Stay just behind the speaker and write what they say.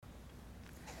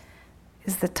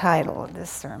is the title of this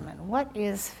sermon. What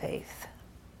is faith?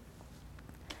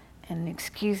 And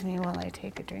excuse me while I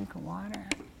take a drink of water.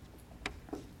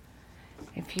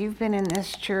 If you've been in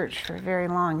this church for very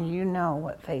long, you know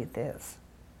what faith is.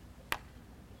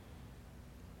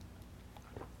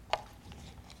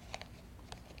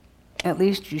 At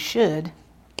least you should.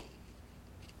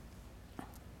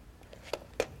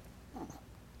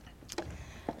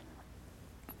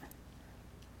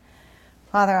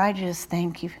 Father, I just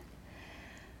thank you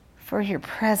for your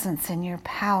presence and your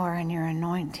power and your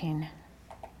anointing.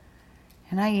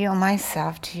 And I yield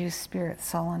myself to you, spirit,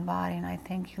 soul, and body. And I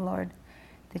thank you, Lord,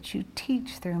 that you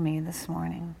teach through me this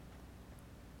morning.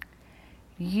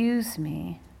 Use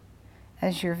me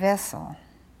as your vessel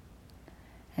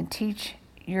and teach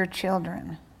your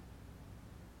children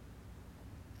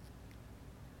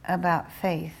about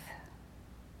faith.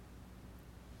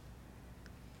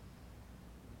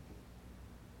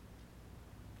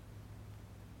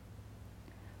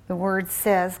 The word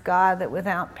says, God, that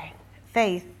without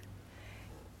faith,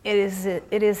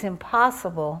 it is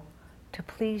impossible to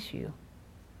please you.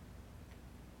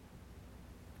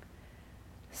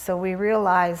 So we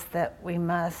realize that we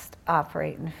must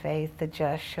operate in faith. The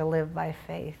just shall live by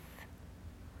faith.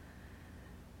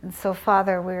 And so,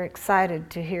 Father, we're excited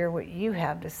to hear what you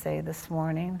have to say this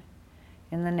morning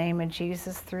in the name of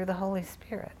Jesus through the Holy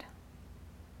Spirit.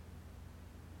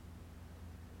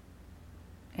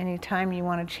 Anytime you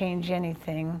want to change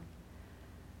anything,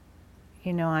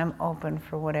 you know I'm open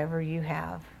for whatever you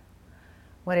have.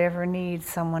 Whatever needs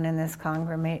someone in this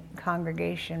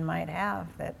congregation might have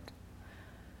that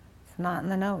it's not in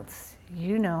the notes.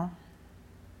 You know.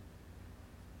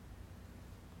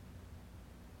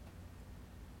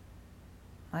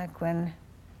 Like when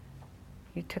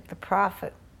you took the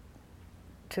prophet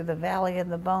to the valley of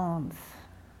the bones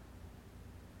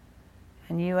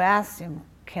and you asked him,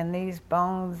 can these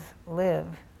bones live?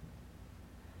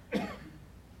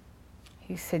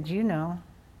 He said, you know.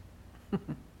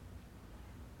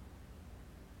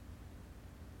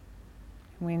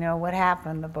 We know what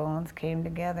happened. The bones came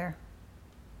together.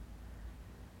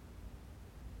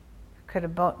 Could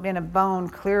have been a bone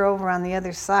clear over on the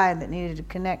other side that needed to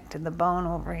connect to the bone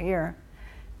over here.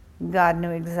 God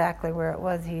knew exactly where it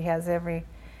was. He has every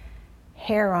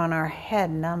hair on our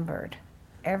head numbered.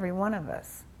 Every one of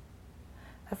us.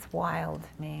 That's wild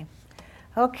to me.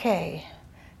 Okay.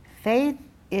 Faith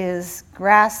is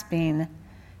grasping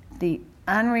the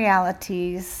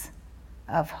unrealities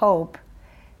of hope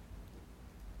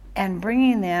and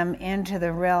bringing them into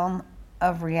the realm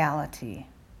of reality.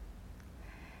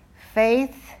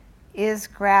 Faith is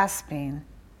grasping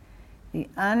the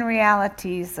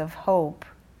unrealities of hope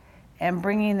and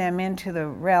bringing them into the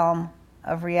realm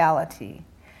of reality.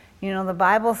 You know, the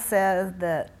Bible says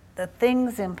that the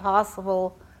things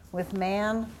impossible with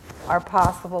man are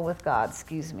possible with God.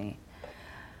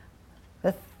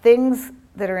 The things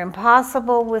that are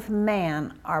impossible with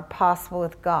man are possible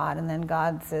with God. And then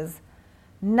God says,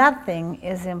 nothing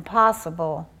is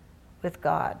impossible with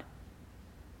God.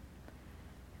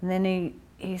 And then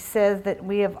he says that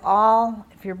we have all,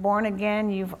 if you're born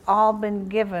again, you've all been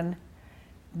given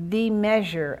the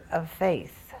measure of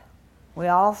faith. We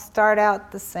all start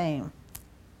out the same.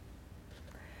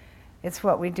 It's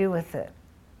what we do with it.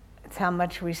 It's how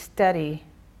much we study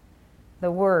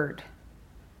the Word.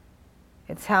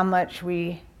 It's how much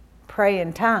we pray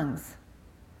in tongues,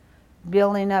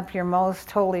 building up your most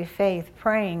holy faith,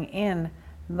 praying in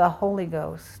the Holy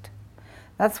Ghost.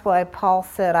 That's why Paul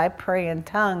said, I pray in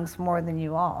tongues more than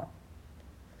you all.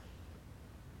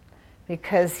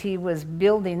 Because he was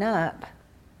building up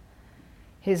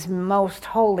his most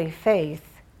holy faith,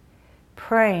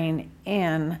 praying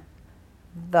in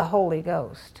the Holy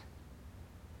Ghost.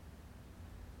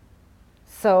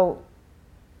 So,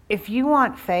 if you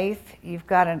want faith, you've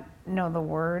got to know the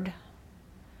Word.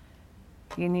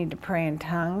 You need to pray in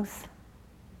tongues.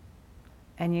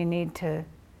 And you need to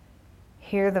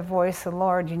hear the voice of the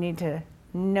Lord. You need to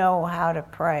know how to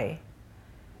pray.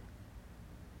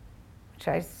 Which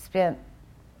I spent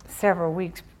several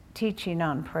weeks teaching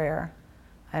on prayer.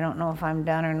 I don't know if I'm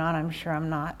done or not. I'm sure I'm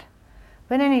not.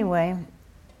 But anyway,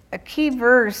 a key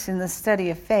verse in the study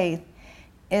of faith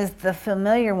is the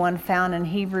familiar one found in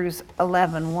Hebrews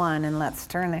 11:1, and let's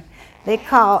turn there. They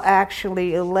call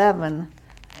actually 11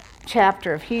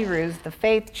 chapter of Hebrews the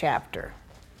faith chapter.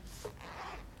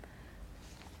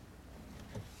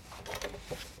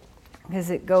 Because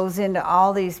it goes into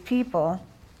all these people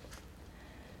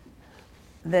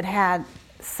that had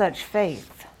such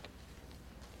faith.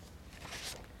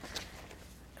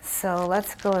 So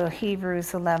let's go to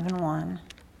Hebrews 11:1.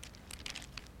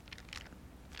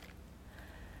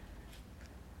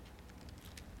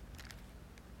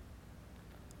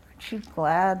 Aren't you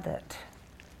glad that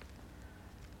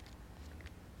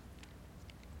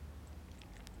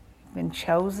you've been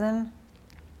chosen?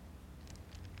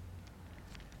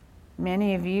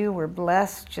 Many of you were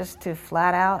blessed just to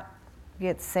flat out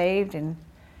get saved and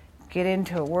get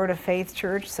into a Word of Faith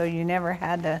church, so you never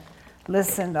had to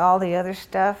listen to all the other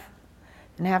stuff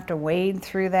and have to wade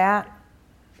through that.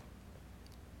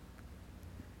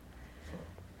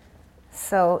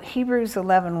 So Hebrews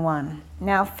 11:1.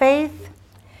 Now faith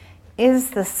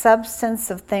is the substance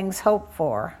of things hoped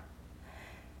for,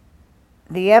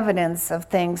 the evidence of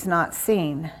things not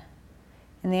seen.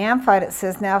 In the Amplified it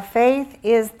says, now faith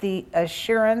is the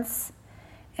assurance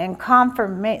and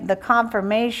the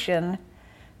confirmation,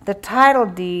 the title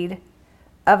deed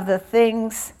of the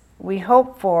things we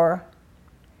hope for,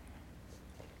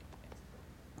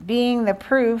 being the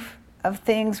proof of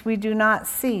things we do not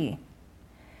see,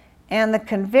 and the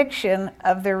conviction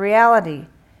of the reality.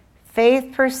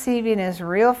 Faith perceiving as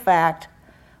real fact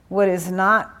what is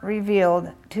not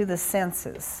revealed to the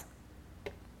senses.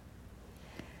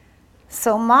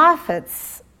 So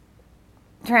Moffat's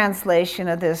translation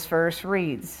of this verse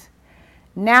reads,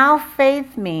 now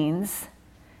faith means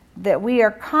that we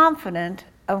are confident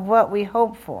of what we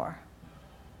hope for,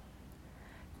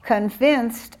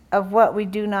 convinced of what we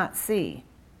do not see.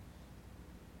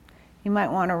 You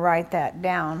might want to write that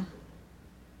down.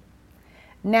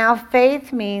 Now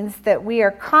faith means that we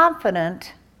are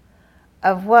confident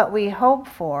of what we hope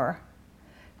for,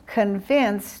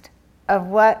 convinced of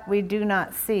what we do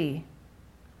not see.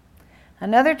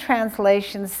 Another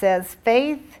translation says,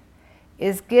 faith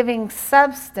is giving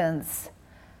substance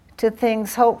to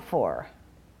things hoped for.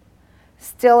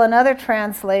 Still another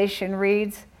translation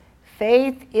reads,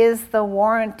 faith is the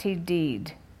warranty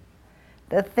deed,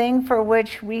 the thing for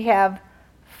which we have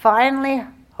finally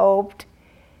hoped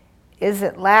is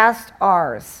at last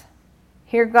ours.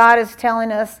 Here God is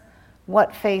telling us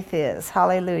what faith is.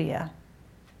 Hallelujah.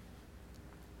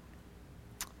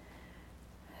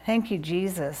 Thank you,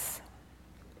 Jesus.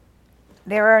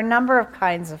 There are a number of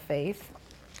kinds of faith.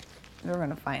 We're going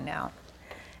to find out.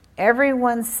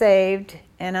 Everyone saved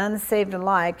and unsaved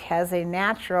alike has a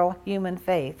natural human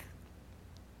faith.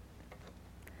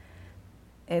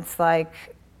 It's like,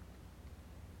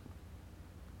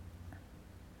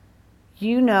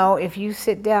 you know, if you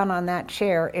sit down on that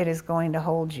chair, it is going to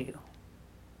hold you.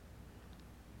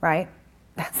 Right?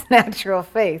 That's natural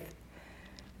faith.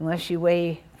 Unless you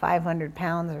weigh 500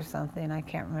 pounds or something. I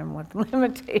can't remember what the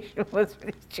limitation was for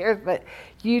these chairs, but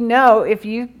you know if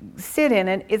you sit in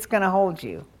it, it's going to hold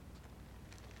you.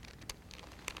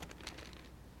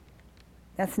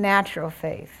 That's natural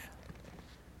faith.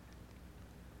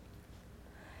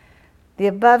 The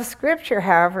above scripture,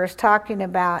 however, is talking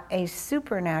about a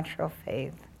supernatural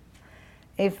faith,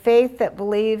 a faith that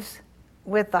believes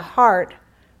with the heart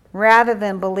rather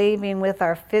than believing with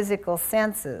our physical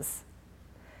senses,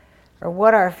 or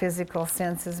what our physical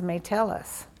senses may tell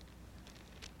us.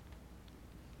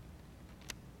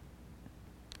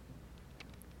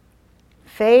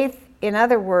 Faith, in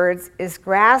other words, is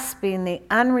grasping the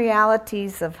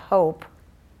unrealities of hope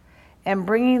and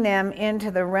bringing them into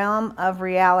the realm of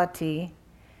reality,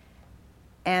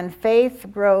 and faith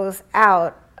grows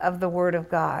out of the Word of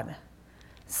God.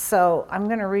 So I'm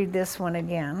going to read this one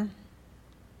again.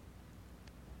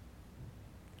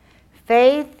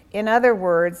 Faith, in other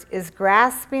words, is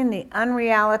grasping the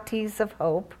unrealities of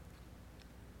hope.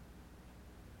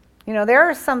 You know, there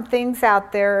are some things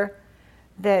out there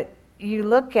that you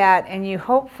look at and you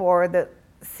hope for that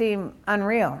seem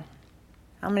unreal.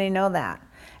 How many know that?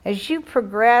 As you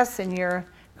progress in your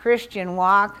Christian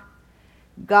walk,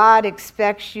 God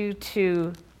expects you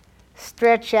to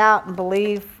stretch out and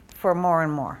believe for more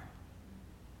and more.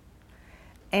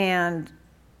 And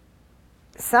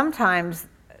sometimes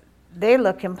they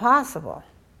look impossible.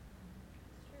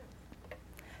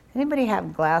 Anybody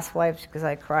have glass wipes? Because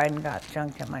I cried and got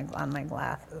junk on my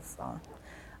glasses. So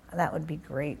that would be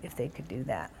great if they could do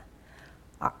that.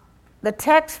 The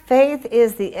text, faith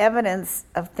is the evidence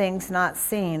of things not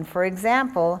seen. For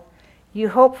example, you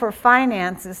hope for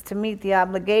finances to meet the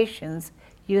obligations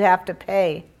you have to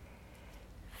pay.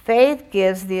 Faith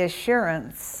gives the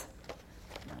assurance.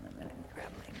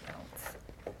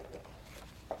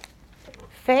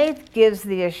 Faith gives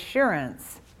the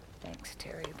assurance. Thanks,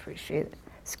 Terry. Appreciate it.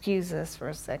 Excuse us for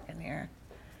a second here.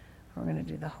 We're going to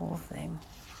do the whole thing.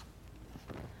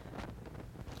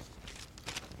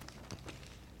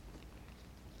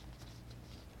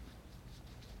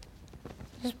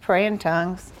 Just pray in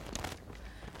tongues.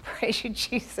 Praise you,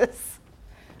 Jesus.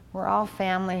 We're all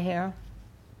family here.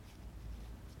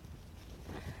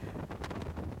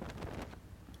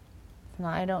 No,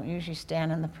 I don't usually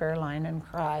stand in the prayer line and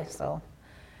cry, so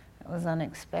it was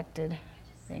unexpected.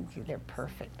 Thank you. They're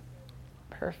perfect.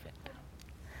 Perfect.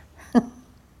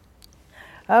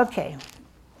 Okay.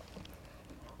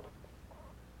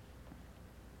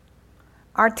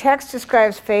 Our text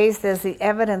describes faith as the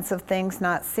evidence of things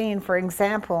not seen. For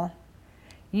example,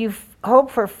 you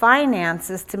hope for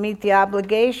finances to meet the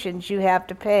obligations you have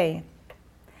to pay.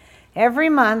 Every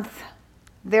month,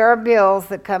 there are bills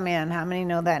that come in. How many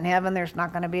know that in heaven there's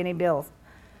not going to be any bills?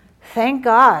 Thank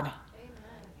God. Amen.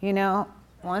 You know,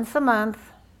 once a month,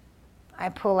 I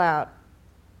pull out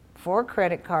 4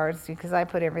 credit cards because I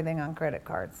put everything on credit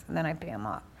cards, and then I pay them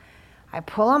off. I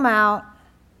pull them out,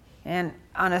 and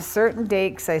on a certain date,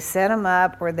 because I set them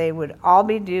up where they would all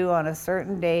be due on a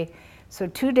certain day. So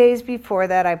 2 days before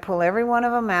that, I pull every one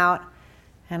of them out,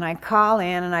 and I call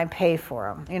in and I pay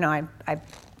for them. You know, I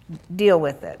deal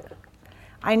with it.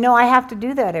 I know I have to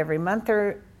do that every month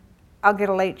or I'll get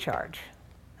a late charge.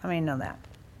 How many know that?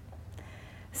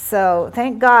 So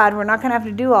thank God we're not going to have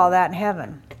to do all that in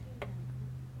heaven.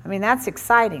 I mean, that's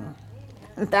exciting.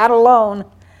 That alone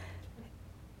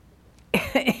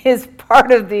is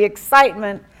part of the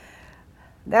excitement.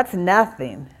 That's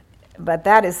nothing, but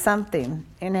that is something.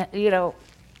 And, you know,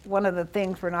 one of the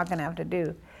things we're not going to have to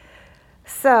do.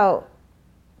 So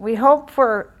we hope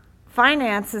for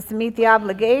finances to meet the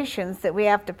obligations that we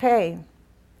have to pay.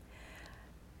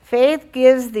 Faith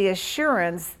gives the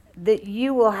assurance that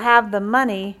you will have the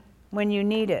money when you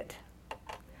need it.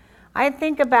 I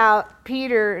think about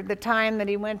Peter, the time that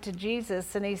he went to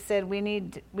Jesus and he said, we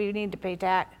need to pay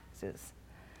taxes.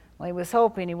 Well, he was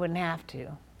hoping he wouldn't have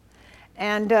to.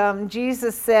 And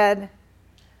Jesus said,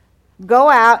 go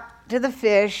out to the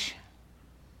fish,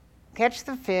 catch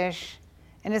the fish,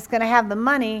 and it's going to have the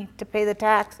money to pay the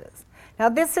taxes. Now,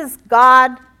 this is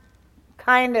God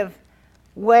kind of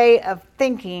way of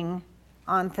thinking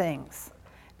on things.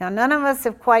 Now, none of us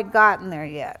have quite gotten there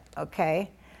yet,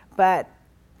 okay? But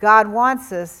God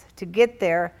wants us to get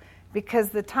there because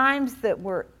the times that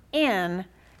we're in,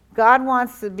 God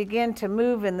wants to begin to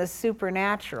move in the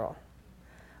supernatural.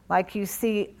 Like you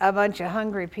see a bunch of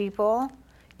hungry people,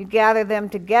 you gather them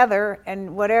together,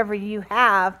 and whatever you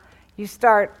have, you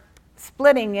start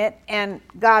splitting it, and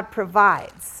God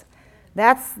provides.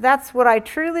 That's what I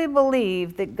truly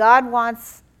believe that God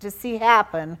wants to see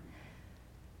happen,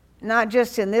 not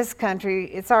just in this country,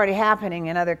 it's already happening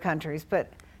in other countries,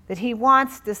 but that he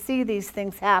wants to see these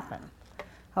things happen,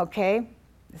 okay?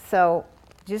 So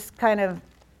just kind of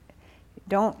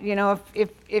don't, you know,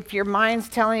 if your mind's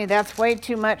telling you that's way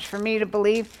too much for me to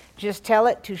believe, just tell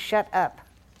it to shut up,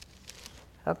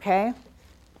 okay?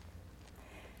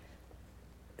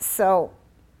 So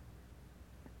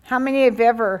how many have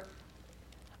ever,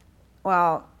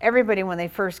 well, everybody when they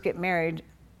first get married,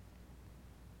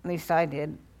 at least I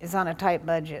did, is on a tight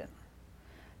budget.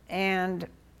 And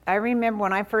I remember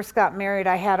when I first got married,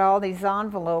 I had all these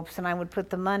envelopes, and I would put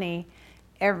the money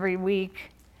every week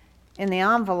in the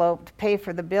envelope to pay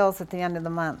for the bills at the end of the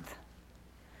month.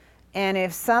 And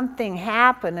if something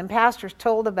happened, and pastors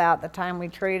told about the time we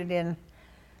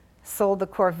sold the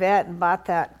Corvette and bought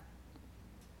that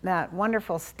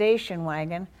wonderful station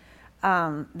wagon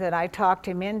that I talked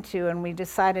him into, and we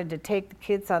decided to take the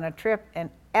kids on a trip,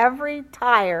 and every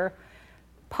tire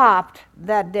popped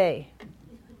that day.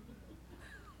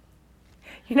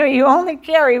 You know, you only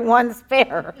carry one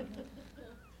spare.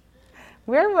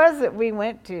 Where was it we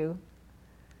went to?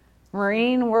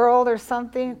 Marine World or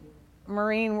something?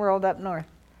 Marine World up north.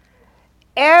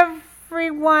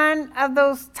 Every one of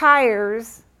those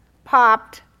tires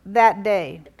popped that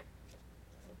day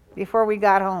before we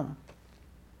got home.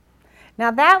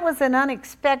 Now that was an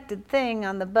unexpected thing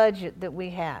on the budget that we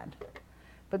had,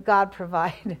 but God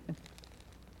provided.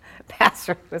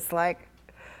 Pastor was like,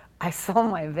 I sold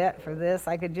my vet for this.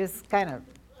 I could just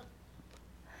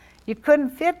you couldn't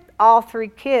fit all 3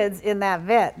 kids in that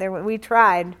vet. We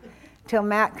tried till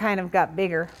Matt kind of got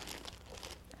bigger.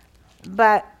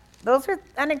 But those are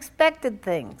unexpected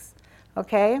things,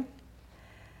 okay?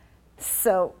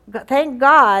 So thank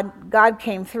God, God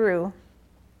came through.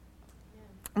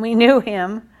 We knew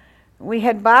him. We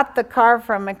had bought the car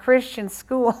from a Christian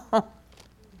school.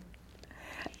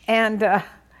 And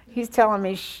he's telling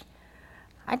me,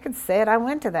 I could say it, I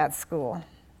went to that school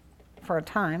for a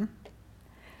time.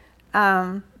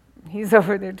 He's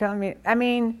over there telling me, I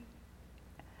mean,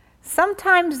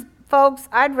 sometimes, folks,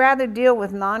 I'd rather deal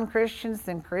with non-Christians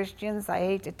than Christians. I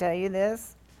hate to tell you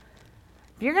this.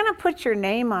 If you're going to put your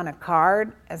name on a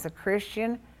card as a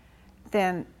Christian,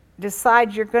 then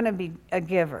decide you're going to be a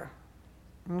giver,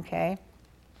 okay?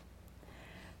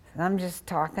 I'm just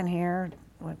talking here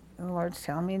what the Lord's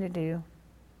telling me to do.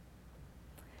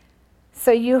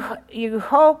 So you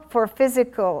hope for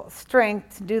physical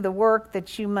strength to do the work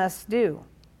that you must do.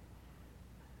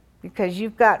 Because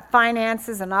you've got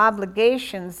finances and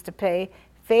obligations to pay.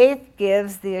 Faith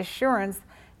gives the assurance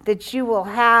that you will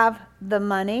have the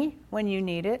money when you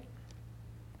need it.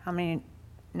 How many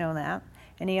know that?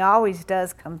 And he always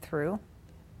does come through.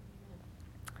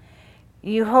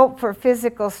 You hope for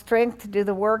physical strength to do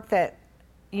the work that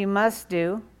you must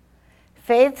do.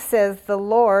 Faith says the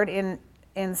Lord, in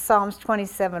Psalms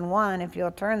 27:1, if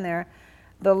you'll turn there,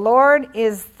 the Lord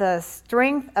is the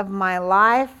strength of my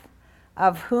life,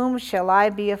 of whom shall I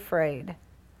be afraid?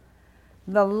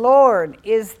 The Lord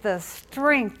is the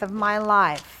strength of my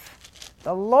life.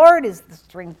 The Lord is the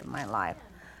strength of my life.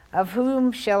 Of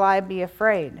whom shall I be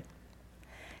afraid?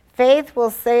 Faith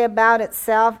will say about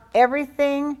itself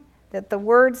everything that the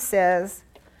Word says,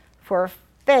 for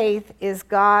faith is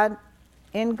God.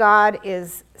 In God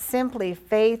is simply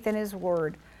faith in His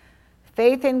Word.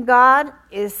 Faith in God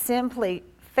is simply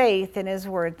faith in His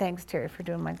Word. Thanks, Terry, for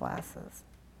doing my glasses.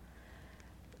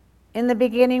 In the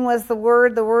beginning was the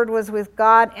Word was with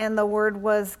God, and the Word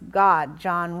was God,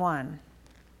 John 1.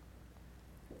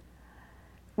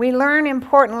 We learn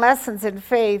important lessons in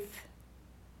faith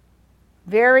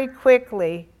very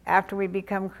quickly after we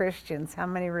become Christians. How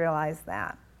many realize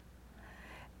that?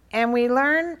 And we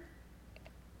learn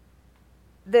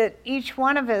that each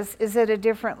one of us is at a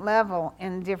different level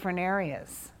in different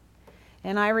areas.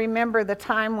 And I remember the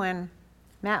time when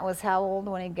Matt was how old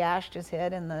when he gashed his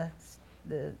head in the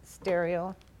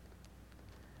stereo?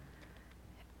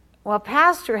 Well,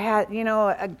 Pastor had,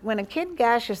 when a kid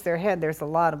gashes their head, there's a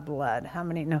lot of blood. How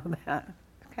many know that?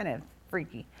 It's kind of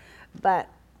freaky. But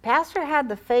Pastor had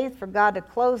the faith for God to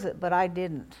close it, but I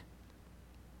didn't.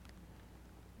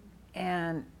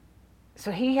 And so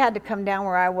he had to come down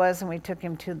where I was, and we took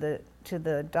him to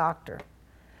the doctor.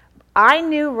 I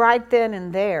knew right then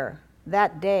and there,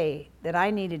 that day, that I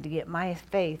needed to get my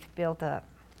faith built up.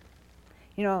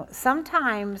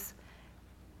 Sometimes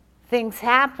things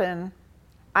happen,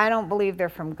 I don't believe they're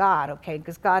from God, okay,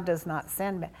 because God does not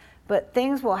send me. But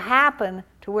things will happen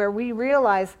to where we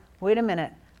realize, wait a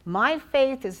minute, my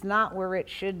faith is not where it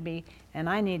should be, and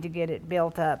I need to get it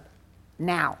built up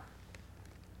now,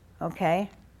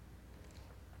 okay?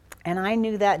 And I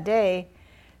knew that day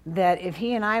that if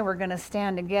he and I were going to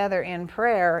stand together in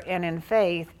prayer and in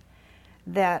faith,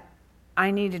 that I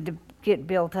needed to get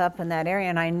built up in that area,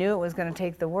 and I knew it was going to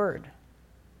take the Word.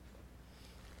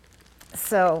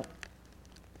 So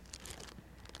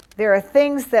there are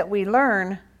things that we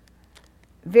learn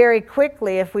very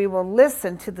quickly if we will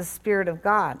listen to the Spirit of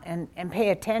God and pay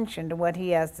attention to what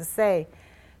He has to say.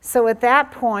 So at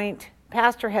that point,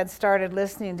 Pastor had started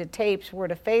listening to tapes,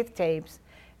 Word of Faith tapes,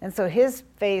 and so his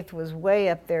faith was way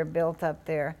up there, built up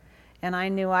there, and I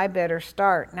knew I better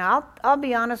start. Now, I'll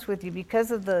be honest with you,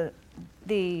 because of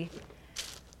the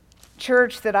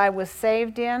church that I was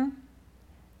saved in,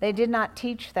 they did not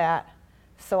teach that.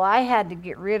 So I had to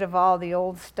get rid of all the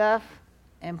old stuff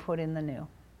and put in the new.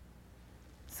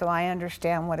 So I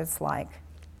understand what it's like.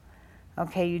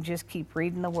 Okay, you just keep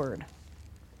reading the Word.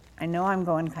 I know I'm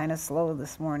going kind of slow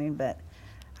this morning, but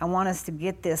I want us to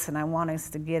get this, and I want us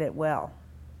to get it well.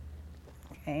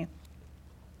 Okay?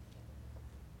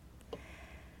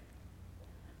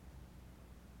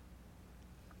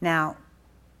 Now,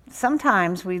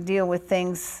 sometimes we deal with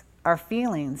things, our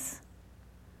feelings.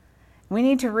 We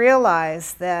need to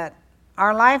realize that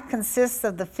our life consists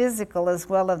of the physical as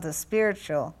well as the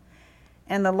spiritual,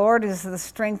 and the Lord is the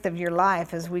strength of your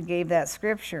life, as we gave that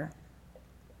scripture.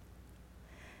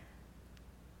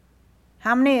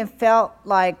 How many have felt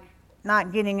like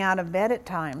not getting out of bed at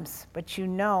times, but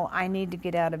I need to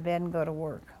get out of bed and go to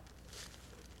work?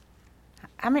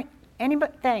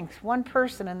 Anybody? Thanks. One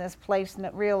person in this place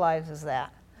that realizes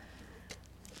that.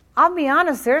 I'll be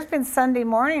honest, there's been Sunday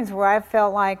mornings where I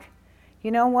felt like,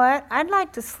 you know what? I'd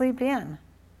like to sleep in.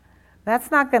 That's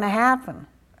not going to happen.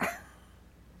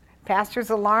 Pastor's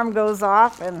alarm goes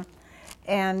off,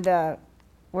 and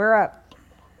we're up.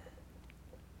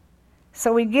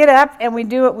 So we get up and we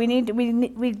do what we need to.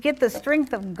 We get the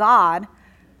strength of God,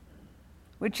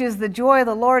 which is the joy of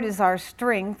the Lord is our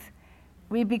strength.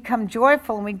 We become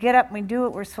joyful and we get up and we do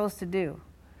what we're supposed to do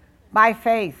by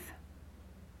faith.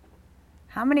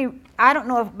 How many, I don't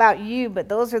know about you, but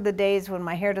those are the days when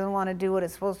my hair doesn't want to do what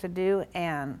it's supposed to do,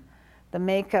 and the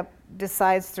makeup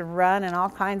decides to run and all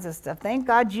kinds of stuff. Thank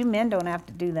God you men don't have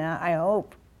to do that, I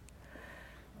hope.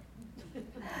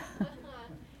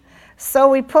 So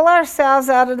we pull ourselves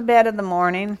out of the bed in the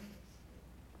morning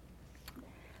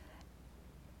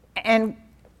and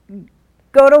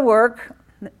go to work.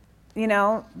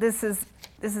 This is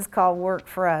this is called work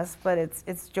for us, but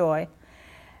it's joy.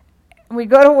 We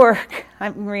go to work.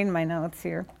 I'm reading my notes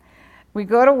here. We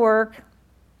go to work,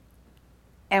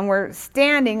 and we're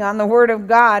standing on the Word of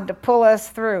God to pull us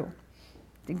through,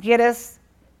 to get us.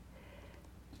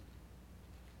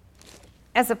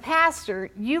 As a pastor,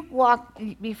 you walk,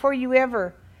 before you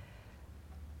ever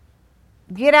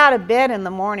get out of bed in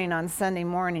the morning on Sunday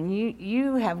morning,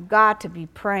 you have got to be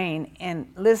praying and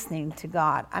listening to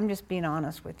God. I'm just being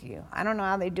honest with you. I don't know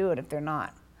how they do it if they're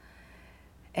not.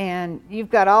 And you've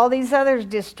got all these other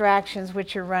distractions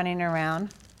which are running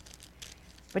around,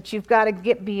 but you've got to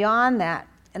get beyond that.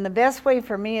 And the best way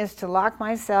for me is to lock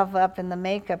myself up in the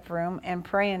makeup room and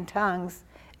pray in tongues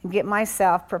and get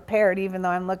myself prepared, even though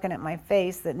I'm looking at my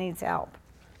face that needs help.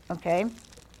 Okay?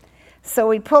 So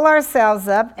we pull ourselves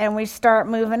up and we start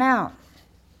moving out.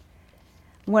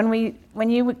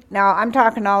 Now I'm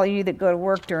talking to all of you that go to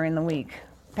work during the week.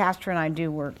 Pastor and I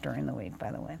do work during the week,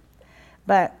 by the way.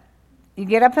 But you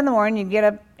get up in the morning, you get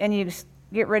up and you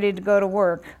get ready to go to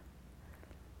work.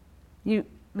 You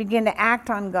begin to act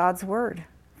on God's word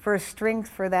for strength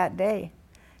for that day.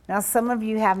 Now some of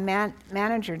you have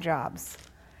manager jobs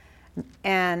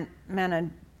and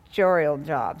managerial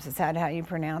jobs. Is that how you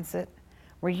pronounce it?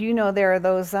 Where you know there are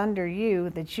those under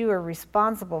you that you are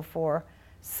responsible for.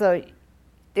 So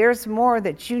there's more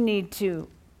that you need to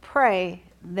pray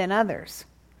than others.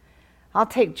 I'll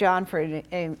take John for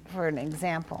an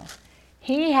example.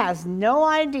 He has no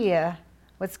idea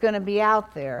what's going to be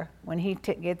out there when he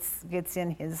gets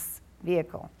in his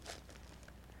vehicle.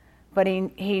 But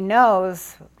he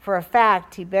knows for a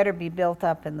fact he better be built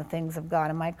up in the things of God.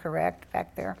 Am I correct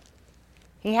back there?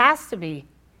 He has to be.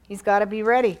 He's got to be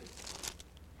ready.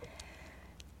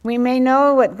 We may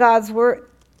know what God's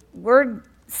word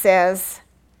says,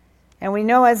 and we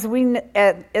know as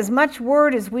much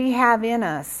word as we have in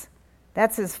us,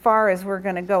 that's as far as we're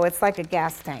going to go. It's like a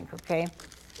gas tank, okay?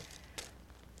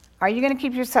 Are you going to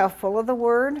keep yourself full of the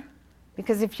word?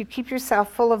 Because if you keep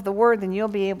yourself full of the word, then you'll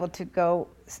be able to go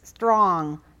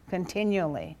strong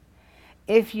continually.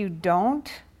 If you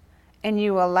don't, and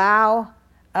you allow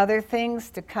other things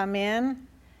to come in,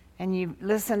 and you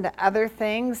listen to other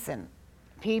things and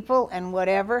people and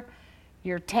whatever,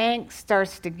 your tank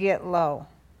starts to get low.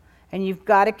 And you've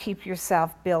got to keep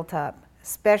yourself built up,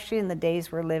 especially in the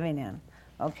days we're living in,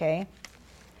 okay?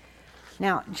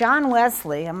 Now, John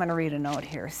Wesley, I'm going to read a note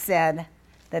here, said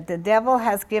that the devil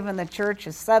has given the church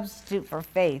a substitute for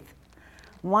faith,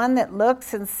 one that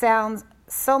looks and sounds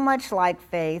so much like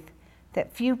faith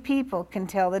that few people can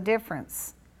tell the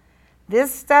difference.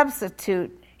 This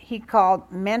substitute he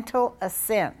called mental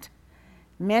assent.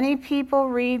 Many people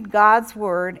read God's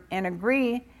word and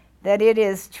agree that it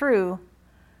is true,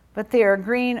 but they are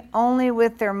agreeing only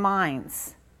with their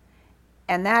minds.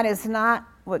 And that is not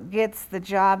what gets the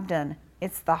job done.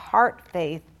 It's the heart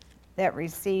faith that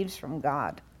receives from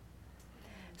God.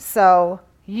 So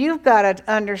you've got to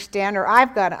understand, or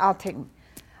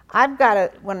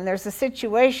when there's a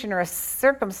situation or a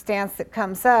circumstance that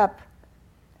comes up,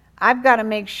 I've got to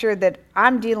make sure that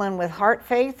I'm dealing with heart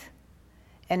faith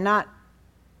and not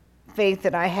faith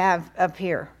that I have up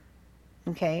here,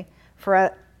 okay? For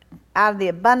out of the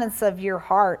abundance of your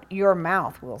heart, your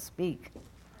mouth will speak,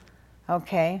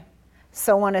 okay?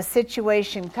 So when a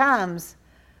situation comes,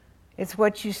 it's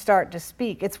what you start to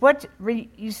speak. It's what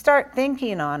you start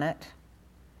thinking on it.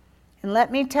 And let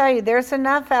me tell you, there's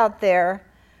enough out there.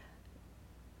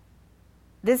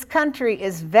 This country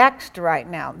is vexed right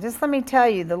now. Just let me tell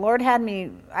you, the Lord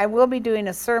I will be doing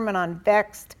a sermon on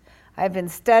vexed. I've been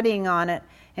studying on it.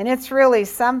 And it's really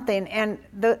something. And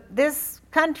this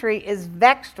country is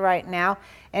vexed right now.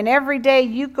 And every day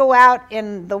you go out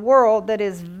in the world that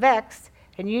is vexed,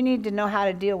 and you need to know how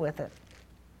to deal with it.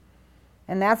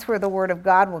 And that's where the word of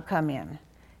God will come in.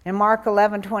 In Mark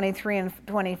 11:23 and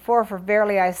 24, for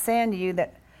verily I say unto you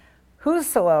that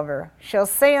whosoever shall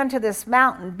say unto this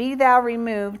mountain, be thou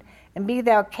removed, and be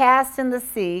thou cast in the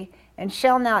sea, and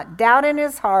shall not doubt in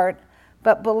his heart,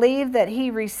 but believe that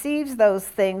he receives those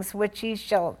things which he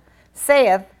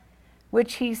saith,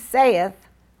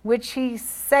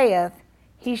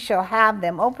 he shall have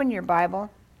them. Open your Bible.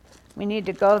 We need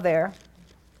to go there.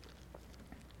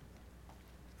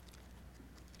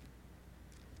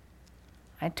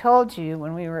 I told you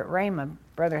when we were at Rhema,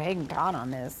 Brother Hagen taught on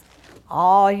this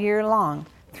all year long,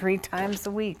 3 times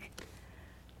a week.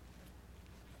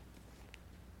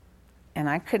 And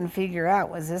I couldn't figure out,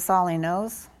 was this all he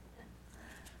knows?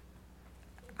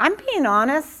 I'm being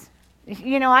honest.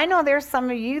 You know, I know there's some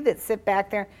of you that sit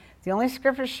back there. The only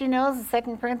scripture she knows is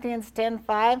 2 Corinthians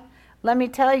 10:5. Let me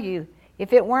tell you,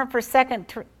 if it weren't for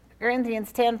 2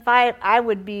 Corinthians 10:5, I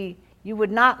would be You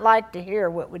would not like to hear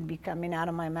what would be coming out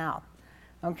of my mouth,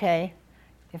 okay?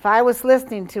 If I was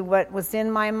listening to what was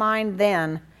in my mind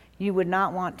then, you would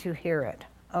not want to hear it,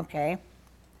 okay?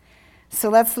 So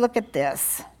let's look at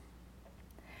this.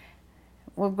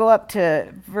 We'll go up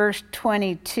to verse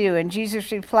 22. And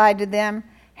Jesus replied to them,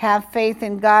 have faith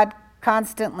in God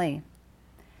constantly.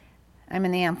 I'm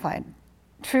in the Amplified.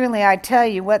 Truly, I tell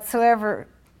you,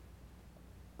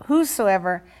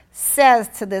 whosoever says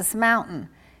to this mountain,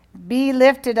 be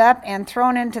lifted up and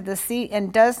thrown into the sea,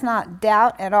 and does not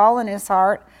doubt at all in his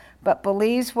heart, but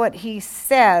believes what he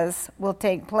says will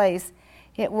take place,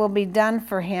 it will be done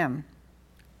for him.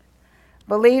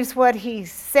 Believes what he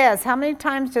says. How many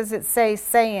times does it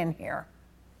say in here?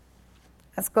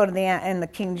 Let's go to in the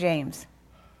King James.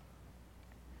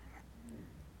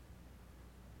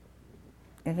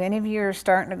 If any of you are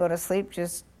starting to go to sleep,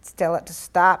 just tell it to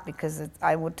stop, because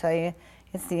I will tell you,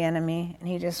 it's the enemy, and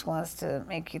he just wants to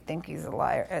make you think he's a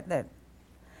liar.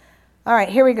 All right,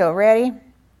 here we go. Ready?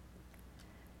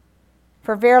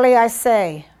 For verily I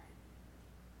say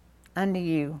unto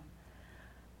you,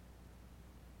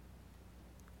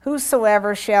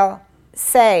 whosoever shall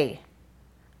say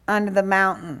unto the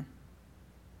mountain,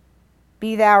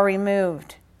 be thou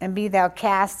removed, and be thou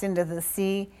cast into the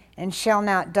sea, and shall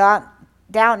not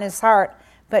doubt in his heart,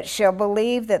 but shall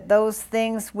believe that those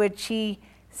things which he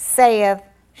saith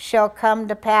shall come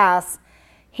to pass,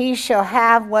 he shall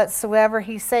have whatsoever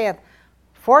he saith.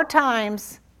 4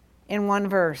 times in one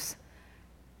verse.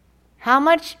 How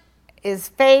much is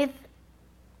faith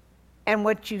and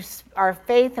what you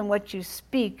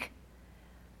speak?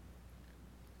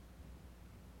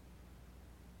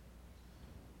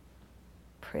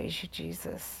 Praise you,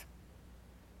 Jesus.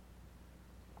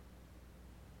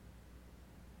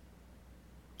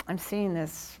 I'm seeing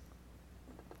this.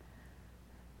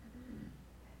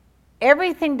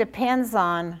 Everything depends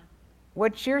on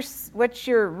what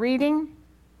you're reading,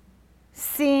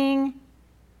 seeing,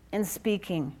 and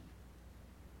speaking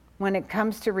when it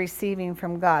comes to receiving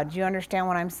from God. Do you understand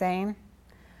what I'm saying?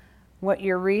 What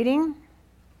you're reading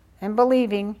and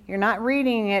believing, you're not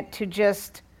reading it to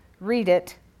just read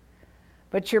it,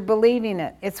 but you're believing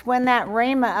it. It's when that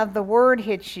rhema of the word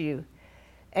hits you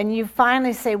and you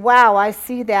finally say, wow, I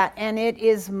see that, and it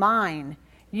is mine.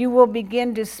 You will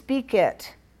begin to speak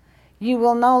it. You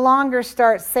will no longer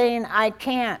start saying, I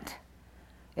can't.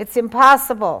 It's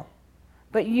impossible.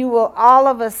 But you will all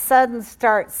of a sudden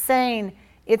start saying,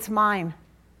 it's mine.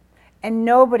 And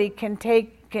nobody can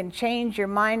change your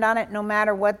mind on it, no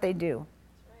matter what they do.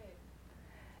 Right.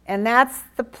 And that's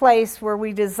the place where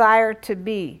we desire to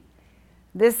be.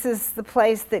 This is the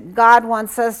place that God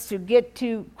wants us to get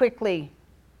to quickly.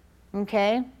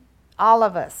 Okay? All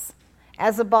of us.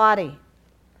 As a body.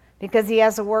 Because he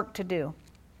has a work to do.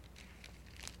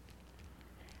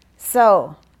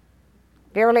 So,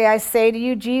 verily I say to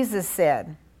you, Jesus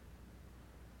said,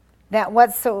 that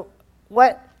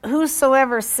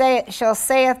whosoever shall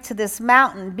saith to this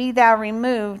mountain, be thou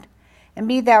removed, and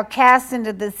be thou cast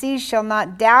into the sea, shall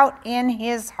not doubt in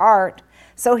his heart.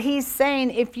 So he's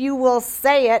saying, if you will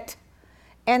say it,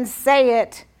 and say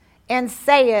it, and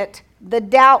say it, the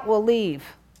doubt will leave.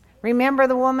 Remember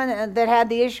the woman that had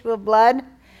the issue of blood?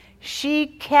 She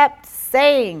kept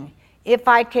saying, if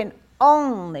I can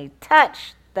only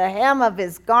touch the hem of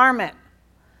his garment,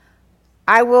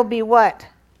 I will be what?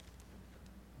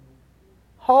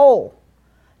 Whole.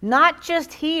 Not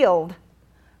just healed,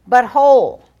 but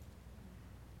whole.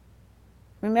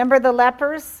 Remember the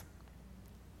lepers?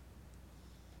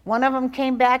 One of them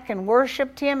came back and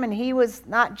worshiped him, and he was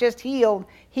not just healed,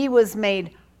 he was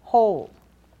made whole.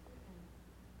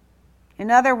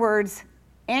 In other words,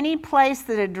 any place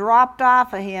that had dropped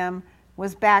off of him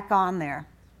was back on there.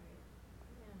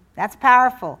 That's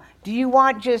powerful. Do you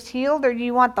want just healed, or do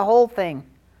you want the whole thing?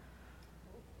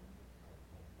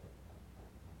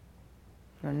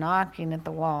 You're knocking at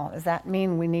the wall. Does that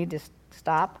mean we need to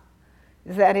stop?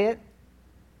 Is that it,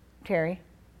 Terry?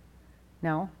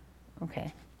 No?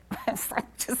 Okay. It's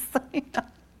like, just so you know.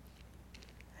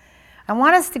 I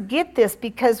want us to get this,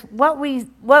 because what we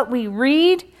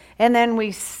read, and then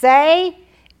we say,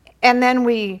 and then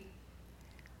we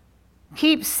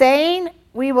keep saying,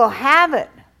 we will have it.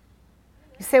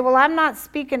 You say, well, I'm not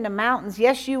speaking to mountains.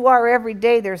 Yes, you are. Every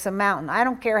day there's a mountain. I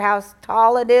don't care how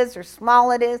tall it is or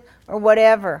small it is or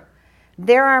whatever.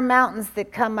 There are mountains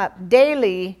that come up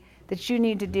daily that you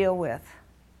need to deal with.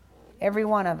 Every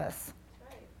one of us.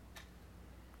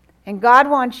 And God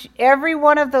wants every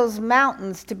one of those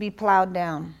mountains to be plowed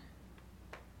down.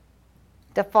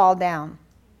 To fall down.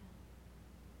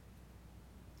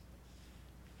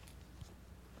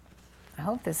 I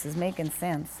hope this is making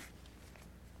sense.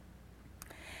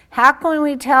 How can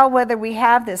we tell whether we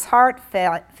have this heart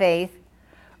faith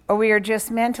or we are just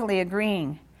mentally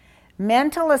agreeing?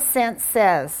 Mental assent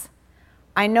says,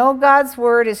 I know God's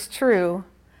word is true.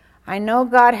 I know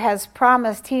God has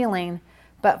promised healing,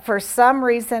 but for some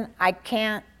reason I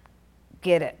can't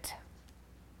get it.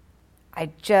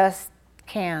 I just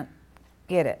can't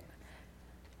get it.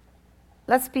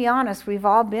 Let's be honest, we've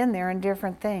all been there in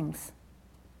different things.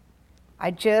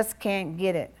 I just can't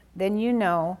get it. Then you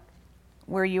know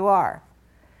where you are.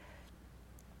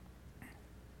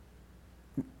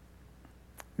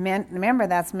 Remember,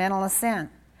 that's mental assent.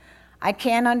 I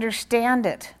can't understand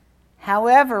it.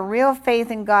 However, real faith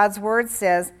in God's word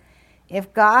says,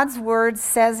 if God's word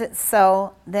says it's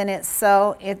so, then it's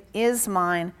so. It is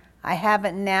mine. I have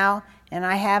it now, and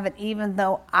I have it even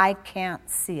though I can't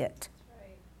see it.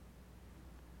 Right.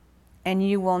 And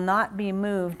you will not be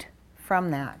moved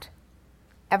from that,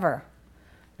 ever,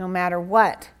 no matter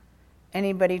what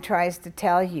anybody tries to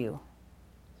tell you.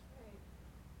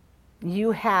 Right.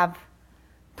 You have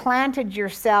planted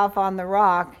yourself on the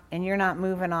rock, and you're not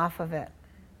moving off of it.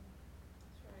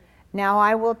 Now,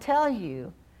 I will tell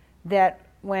you that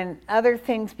when other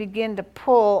things begin to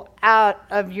pull out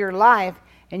of your life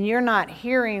and you're not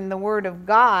hearing the word of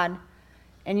God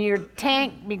and your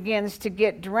tank begins to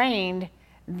get drained,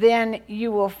 then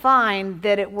you will find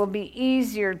that it will be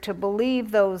easier to believe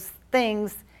those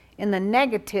things in the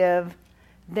negative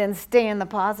than stay in the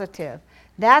positive.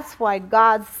 That's why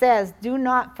God says, do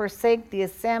not forsake the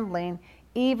assembling,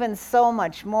 even so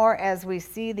much more as we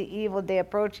see the evil day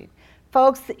approaching.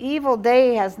 Folks, the evil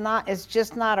day is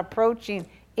just not approaching.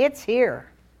 It's here.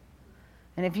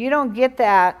 And if you don't get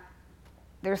that,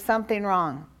 there's something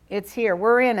wrong. It's here.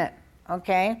 We're in it,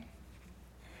 okay?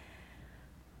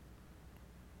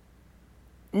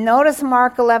 Notice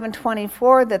Mark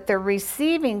 11:24 that the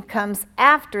receiving comes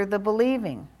after the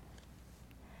believing.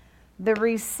 The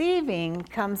receiving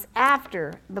comes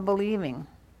after the believing.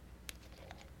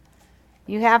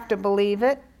 You have to believe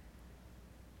it.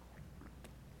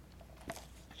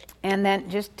 And then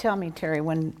just tell me, Terry,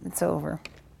 when it's over.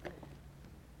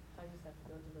 I just have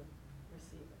to go to the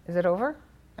receiver. Is it over?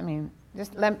 I mean,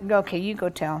 just let me go. Okay, you go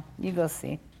tell. You go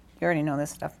see. You already know this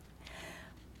stuff.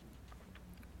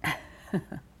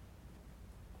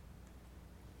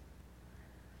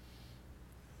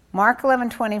 Mark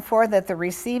 11:24, that the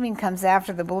receiving comes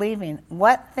after the believing.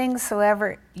 What things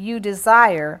soever you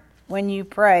desire when you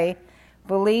pray,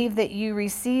 believe that you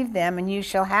receive them and you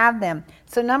shall have them.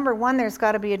 So number one, there's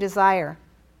got to be a desire.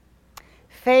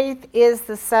 Faith is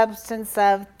the substance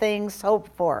of things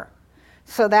hoped for.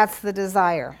 So that's the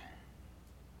desire.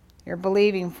 You're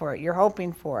believing for it. You're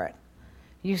hoping for it.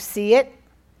 You see it.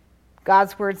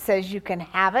 God's word says you can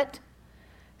have it.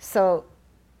 So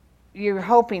you're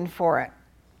hoping for it.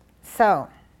 So,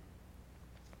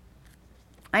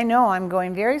 I know I'm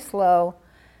going very slow,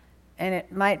 and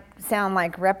it might sound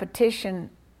like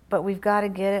repetition, but we've got to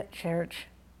get it, church.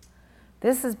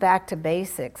 This is back to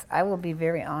basics. I will be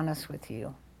very honest with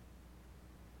you.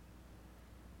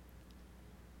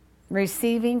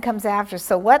 Receiving comes after.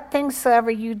 So what things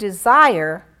soever you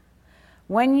desire,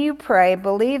 when you pray,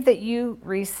 believe that you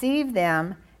receive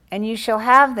them, and you shall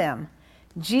have them.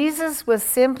 Jesus was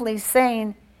simply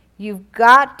saying, you've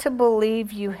got to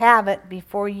believe you have it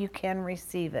before you can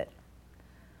receive it.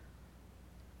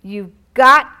 You've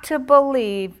got to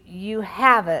believe you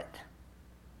have it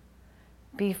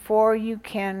before you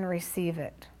can receive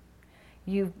it.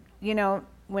 You know,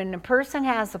 when a person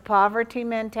has a poverty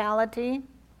mentality,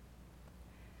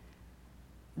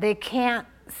 they can't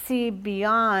see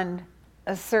beyond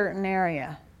a certain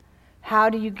area. How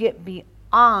do you get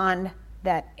beyond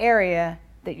that area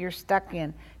that you're stuck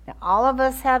in? Now, all of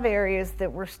us have areas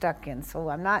that we're stuck in, so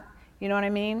I'm not, you know what I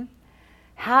mean?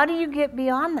 How do you get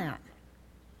beyond that?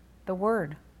 The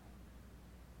Word.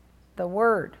 The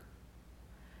Word.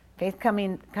 Faith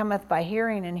cometh by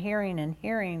hearing, and hearing, and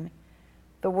hearing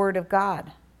the Word of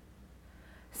God.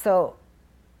 So,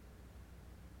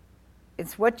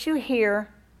 it's what you hear,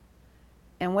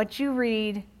 and what you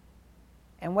read,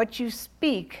 and what you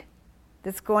speak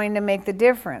that's going to make the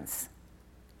difference.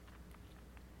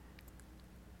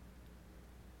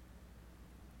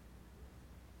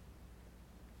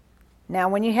 Now,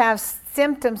 when you have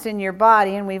symptoms in your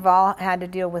body, and we've all had to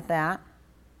deal with that,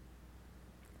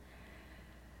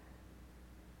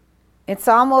 it's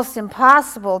almost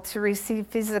impossible to receive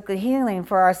physical healing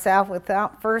for ourselves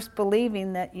without first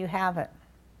believing that you have it.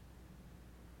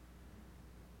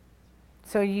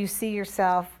 So you see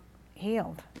yourself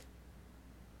healed.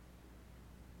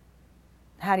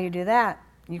 How do you do that?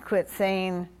 You quit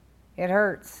saying, it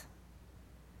hurts.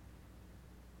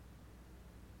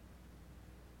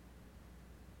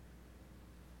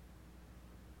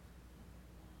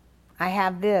 I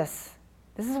have this.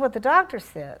 This is what the doctor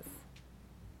says.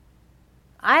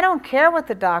 I don't care what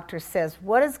the doctor says.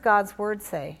 What does God's word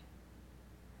say?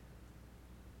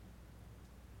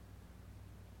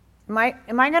 Am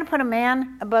I going to put a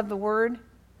man above the word?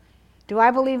 Do I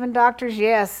believe in doctors?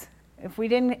 Yes.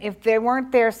 If they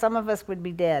weren't there, some of us would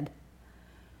be dead.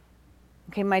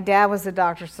 Okay, my dad was a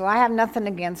doctor, so I have nothing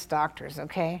against doctors,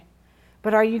 okay?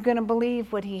 But are you going to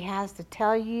believe what he has to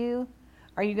tell you?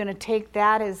 Are you going to take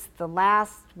that as the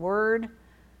last word,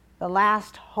 the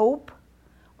last hope?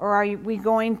 Or are we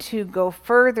going to go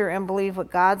further and believe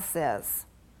what God says?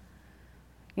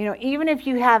 You know, even if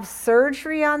you have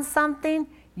surgery on something,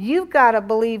 you've got to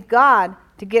believe God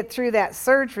to get through that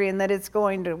surgery and that it's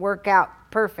going to work out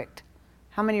perfect.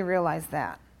 How many realize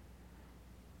that?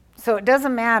 So it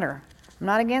doesn't matter. I'm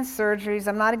not against surgeries.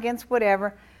 I'm not against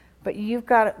whatever. But we've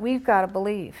got to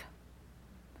believe.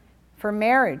 For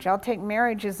marriage, I'll take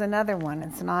marriage as another one.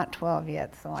 It's not 12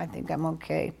 yet, so I think I'm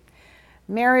okay.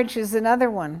 Marriage is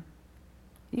another one.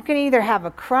 You can either have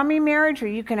a crummy marriage or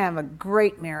you can have a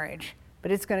great marriage. But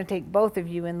it's going to take both of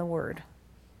you in the Word.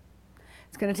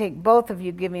 It's going to take both of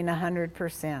you giving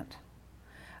 100%.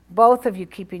 Both of you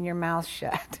keeping your mouth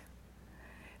shut.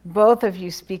 Both of you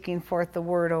speaking forth the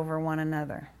Word over one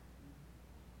another.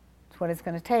 That's what it's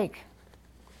going to take.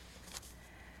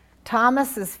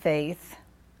 Thomas's faith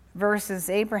versus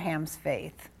Abraham's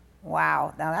faith.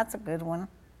 Wow, now that's a good one.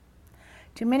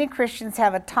 Too many Christians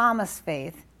have a Thomas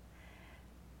faith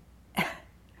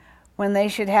when they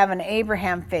should have an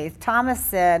Abraham faith. Thomas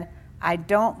said, I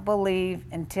don't believe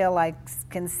until I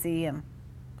can see him.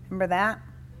 Remember that?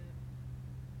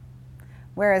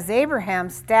 Whereas Abraham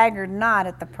staggered not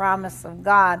at the promise of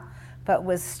God, but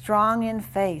was strong in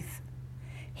faith.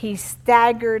 He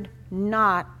staggered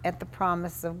not at the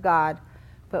promise of God,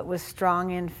 but was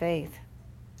strong in faith.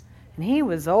 And he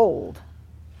was old.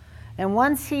 And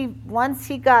once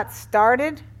he got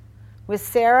started with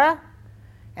Sarah,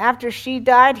 after she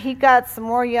died, he got some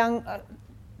more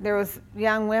there was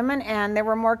young women and there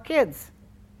were more kids.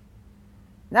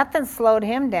 Nothing slowed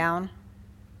him down.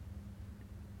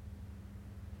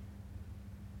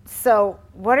 So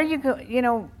what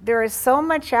are there is so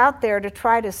much out there to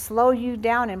try to slow you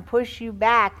down and push you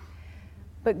back.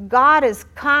 But God is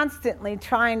constantly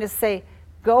trying to say,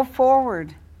 go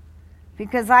forward,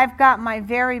 because I've got my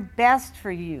very best for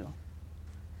you.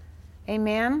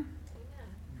 Amen? Amen.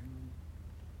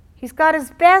 He's got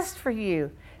his best for you.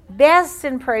 Best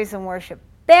in praise and worship.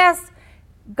 Best.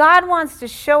 God wants to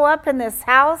show up in this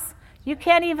house. You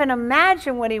can't even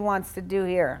imagine what he wants to do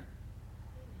here.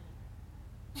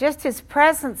 Just his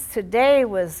presence today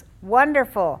was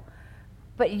wonderful.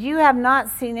 But you have not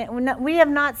seen it. We have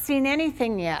not seen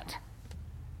anything yet.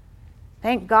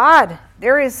 Thank God.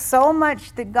 There is so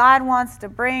much that God wants to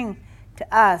bring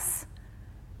to us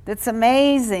that's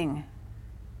amazing.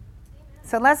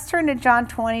 So let's turn to John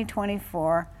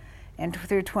 20:24 and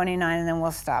through 29, and then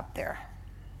we'll stop there.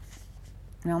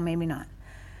 No, maybe not.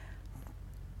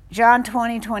 John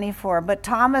 20:24. But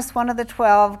Thomas, one of the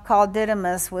 12, called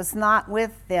Didymus, was not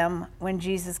with them when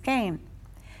Jesus came.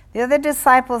 The other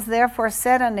disciples therefore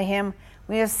said unto him,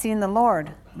 We have seen the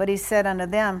Lord. But he said unto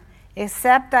them,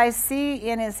 Except I see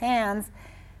in his hands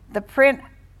the print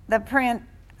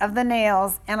of the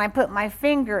nails, and I put my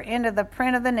finger into the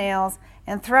print of the nails,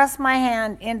 and thrust my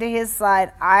hand into his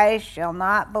side, I shall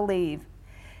not believe.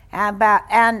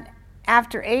 And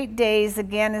after 8 days,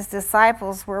 again his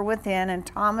disciples were within, and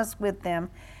Thomas with them.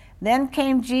 Then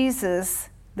came Jesus,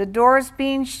 the doors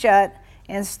being shut,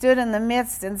 and stood in the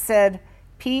midst, and said,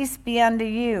 Peace be unto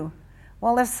you.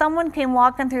 Well, if someone came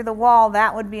walking through the wall,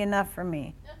 that would be enough for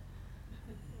me.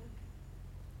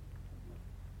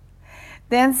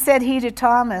 Then said he to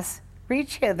Thomas,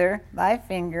 Reach hither thy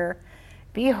finger,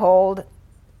 behold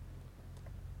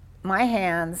my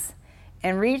hands,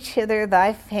 and reach hither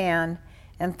thy hand,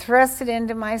 and thrust it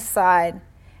into my side,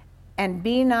 and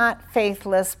be not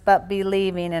faithless, but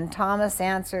believing. And Thomas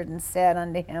answered and said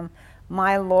unto him,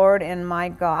 My Lord and my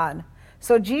God.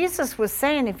 So Jesus was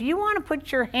saying, if you want to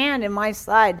put your hand in my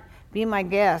side, be my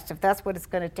guest, if that's what it's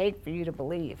going to take for you to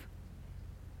believe.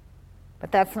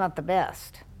 But that's not the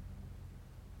best.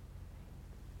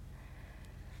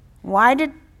 Why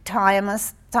did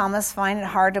Thomas find it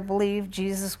hard to believe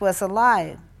Jesus was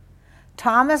alive?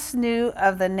 Thomas knew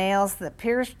of the nails that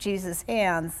pierced Jesus'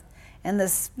 hands and the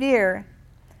spear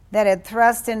that had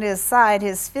thrust into his side.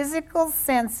 His physical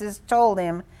senses told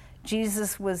him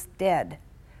Jesus was dead.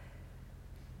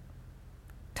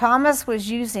 Thomas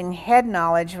was using head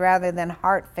knowledge rather than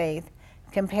heart faith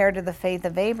compared to the faith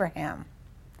of Abraham.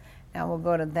 Now we'll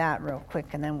go to that real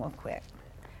quick and then we'll quit.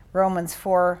 Romans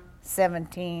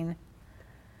 4:17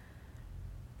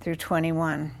 through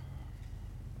 21.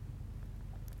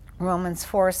 Romans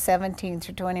 4:17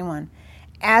 through 21.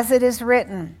 As it is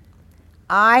written,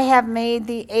 I have made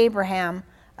thee Abraham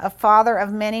a father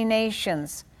of many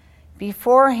nations,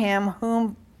 before him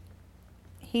whom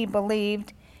he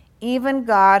believed, even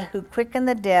God who quickened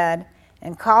the dead,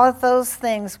 and calleth those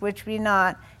things which be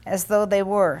not as though they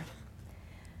were,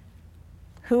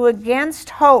 who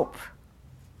against hope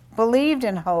believed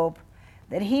in hope,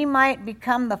 that he might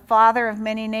become the father of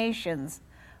many nations,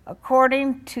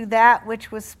 according to that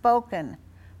which was spoken,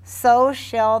 so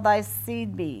shall thy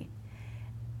seed be.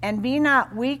 And being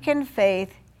not weak in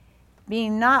faith,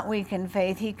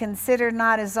 he considered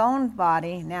not his own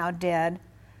body now dead,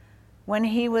 when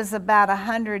he was about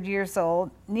 100 years old,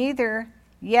 neither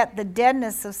yet the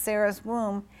deadness of Sarah's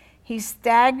womb. He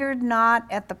staggered not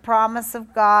at the promise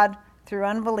of God through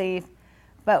unbelief,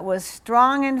 but was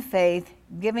strong in faith,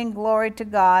 giving glory to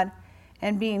God,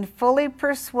 and being fully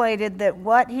persuaded that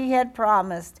what he had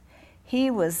promised,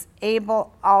 he was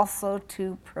able also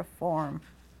to perform.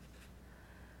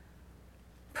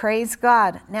 Praise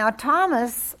God. Now,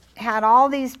 Thomas had all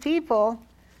these people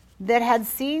that had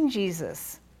seen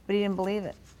Jesus, but he didn't believe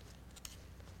it.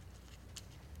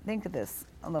 Think of this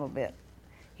a little bit.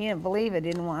 He didn't believe it,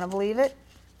 didn't want to believe it.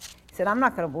 He said, I'm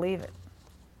not going to believe it.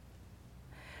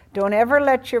 Don't ever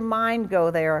let your mind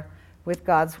go there with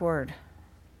God's word.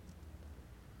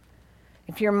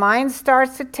 If your mind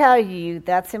starts to tell you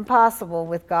that's impossible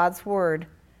with God's word,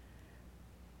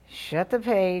 shut the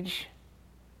page,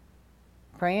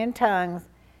 pray in tongues,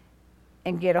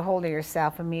 and get a hold of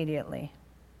yourself immediately,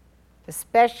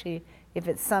 especially if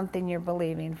it's something you're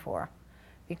believing for,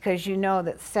 because you know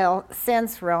that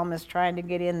sense realm is trying to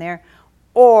get in there,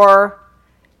 or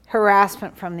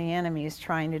harassment from the enemy is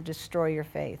trying to destroy your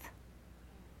faith.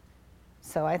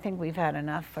 So I think we've had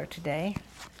enough for today.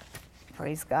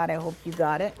 Praise God. I hope you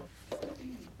got it.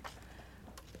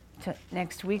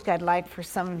 Next week, I'd like for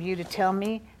some of you to tell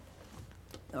me,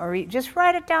 or just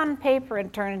write it down on paper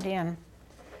and turn it in.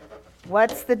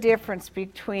 What's the difference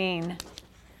between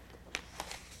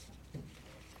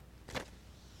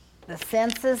the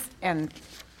senses and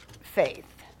faith?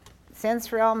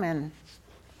 Sense realm and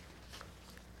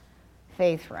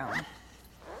faith realm. Is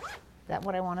that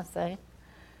what I want to say?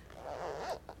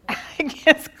 I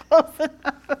guess close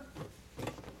enough.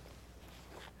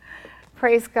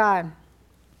 Praise God.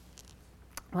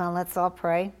 Well, let's all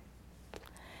pray.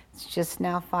 It's just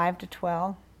now 5 to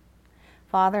 12.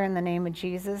 Father, in the name of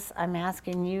Jesus, I'm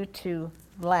asking you to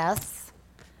bless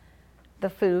the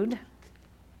food,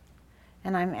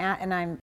 and I'm